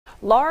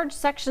Large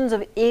sections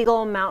of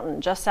Eagle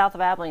Mountain, just south of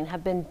Abilene,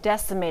 have been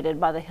decimated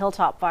by the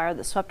hilltop fire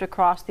that swept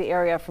across the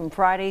area from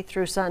Friday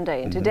through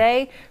Sunday. And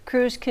today,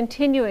 crews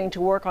continuing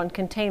to work on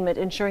containment,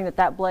 ensuring that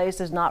that blaze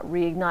does not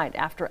reignite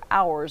after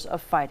hours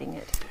of fighting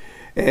it.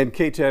 And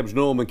KTAB's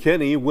Noah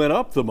McKinney went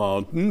up the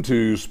mountain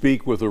to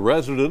speak with a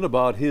resident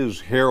about his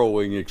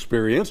harrowing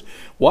experience,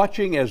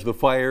 watching as the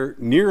fire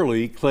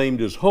nearly claimed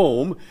his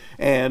home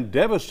and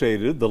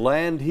devastated the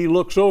land he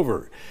looks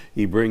over.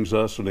 He brings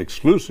us an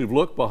exclusive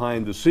look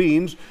behind the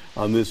scenes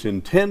on this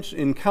intense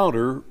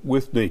encounter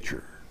with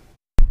nature.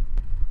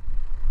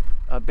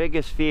 Our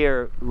biggest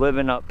fear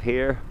living up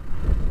here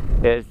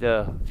is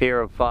the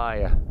fear of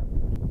fire.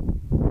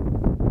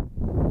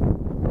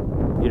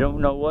 You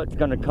don't know what's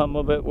going to come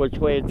of it, which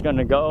way it's going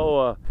to go,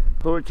 or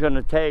who it's going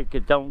to take.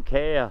 It don't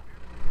care.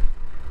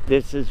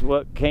 This is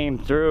what came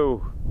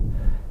through.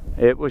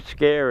 It was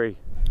scary.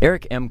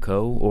 Eric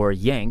Emco, or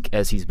Yank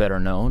as he's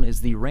better known,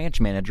 is the ranch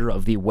manager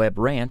of the Webb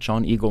Ranch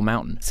on Eagle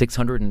Mountain,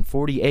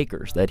 640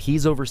 acres that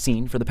he's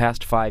overseen for the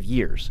past 5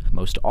 years,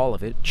 most all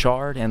of it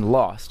charred and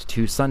lost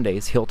to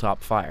Sunday's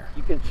hilltop fire.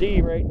 You can see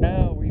right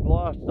now we've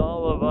lost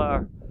all of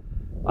our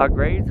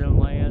grazing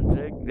lands.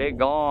 They're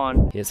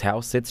gone. His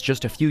house sits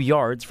just a few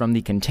yards from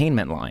the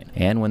containment line,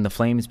 and when the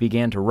flames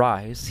began to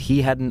rise,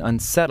 he had an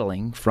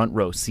unsettling front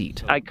row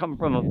seat. I come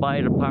from a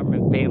fire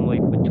department family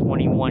for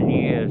 21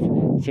 years,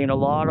 seen a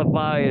lot of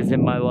fires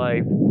in my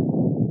life.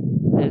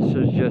 This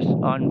was just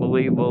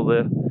unbelievable.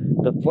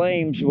 The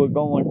flames were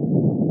going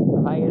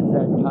high as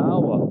that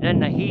tower.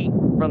 And the heat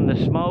from the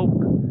smoke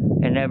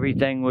and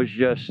everything was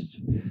just,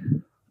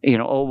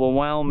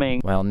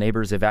 overwhelming. While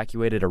neighbors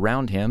evacuated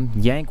around him,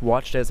 Yank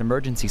watched as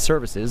emergency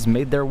services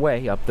made their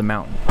way up the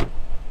mountain.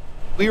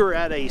 We were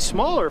at a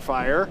smaller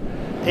fire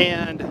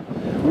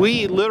and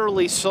we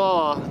literally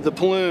saw the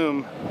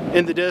plume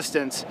in the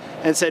distance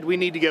and said we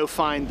need to go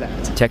find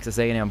that. Texas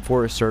A&M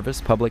Forest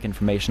Service Public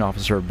Information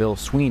Officer Bill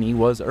Sweeney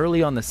was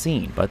early on the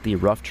scene, but the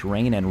rough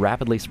terrain and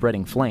rapidly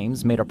spreading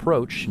flames made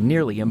approach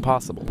nearly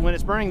impossible. When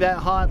it's burning that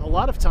hot, a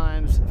lot of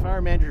times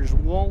fire managers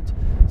won't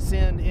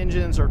send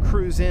engines or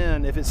crews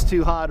in if it's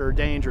too hot or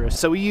dangerous.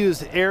 So we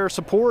used air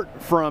support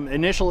from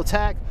initial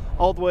attack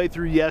all the way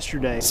through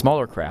yesterday.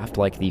 Smaller craft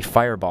like the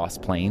Fireboss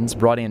planes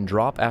brought in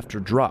drop after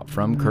drop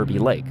from Kirby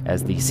Lake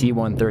as the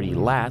C-130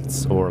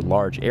 LATs, or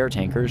large air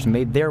tankers,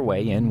 made their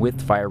way in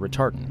with fire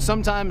retardant.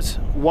 Sometimes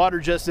water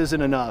just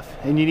isn't enough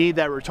and you need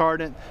that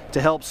retardant to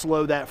help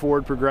slow that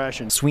forward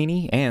progression.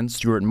 Sweeney and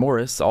Stuart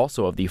Morris,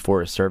 also of the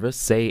Forest Service,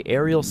 say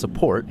aerial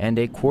support and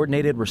a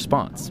coordinated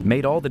response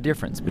made all the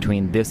difference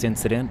between this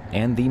incident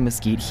and the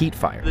Mesquite heat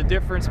fire. The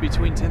difference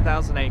between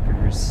 10,000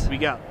 acres. We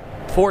got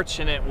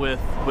fortunate with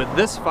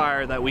this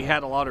fire that we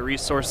had a lot of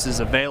resources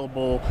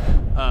available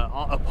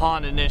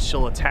upon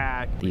initial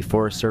attack. The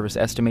Forest Service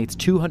estimates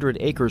 200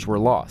 acres were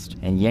lost,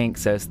 and Yank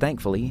says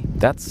thankfully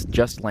that's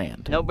just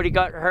land. Nobody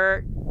got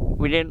hurt.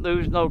 We didn't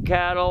lose no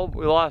cattle.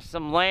 We lost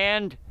some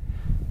land.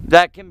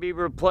 That can be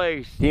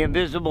replaced. The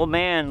invisible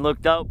man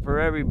looked out for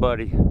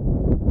everybody.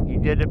 He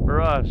did it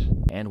for us.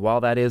 And while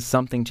that is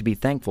something to be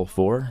thankful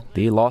for,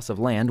 the loss of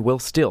land will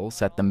still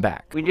set them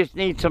back. We just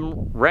need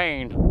some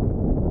rain.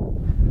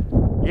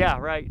 Yeah,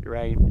 right.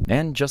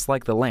 And just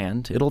like the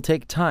land, it'll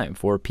take time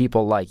for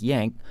people like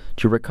Yank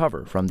to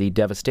recover from the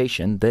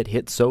devastation that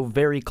hit so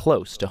very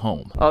close to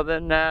home. Other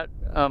than that,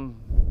 I'm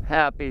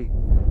happy.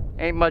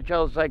 Ain't much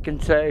else I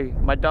can say.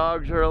 My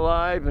dogs are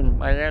alive and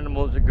my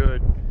animals are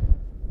good.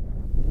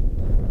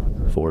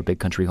 For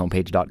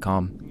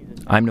BigCountryHomepage.com,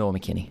 I'm Noah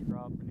McKinney.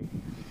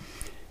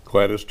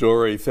 Quite a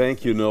story.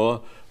 Thank you,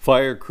 Noah.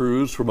 Fire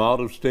crews from out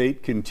of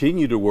state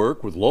continue to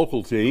work with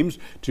local teams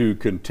to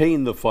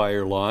contain the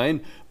fire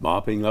line,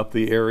 mopping up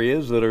the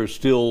areas that are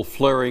still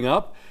flaring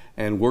up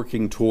and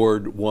working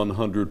toward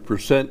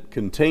 100%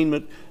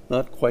 containment.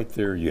 Not quite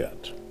there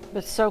yet.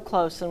 But so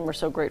close, and we're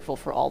so grateful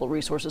for all the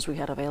resources we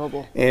had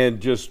available.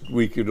 And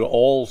we could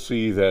all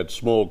see that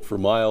smoke for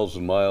miles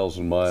and miles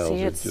and miles.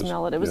 See it,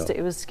 smell it. It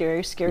was scary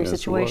Yes,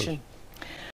 situation.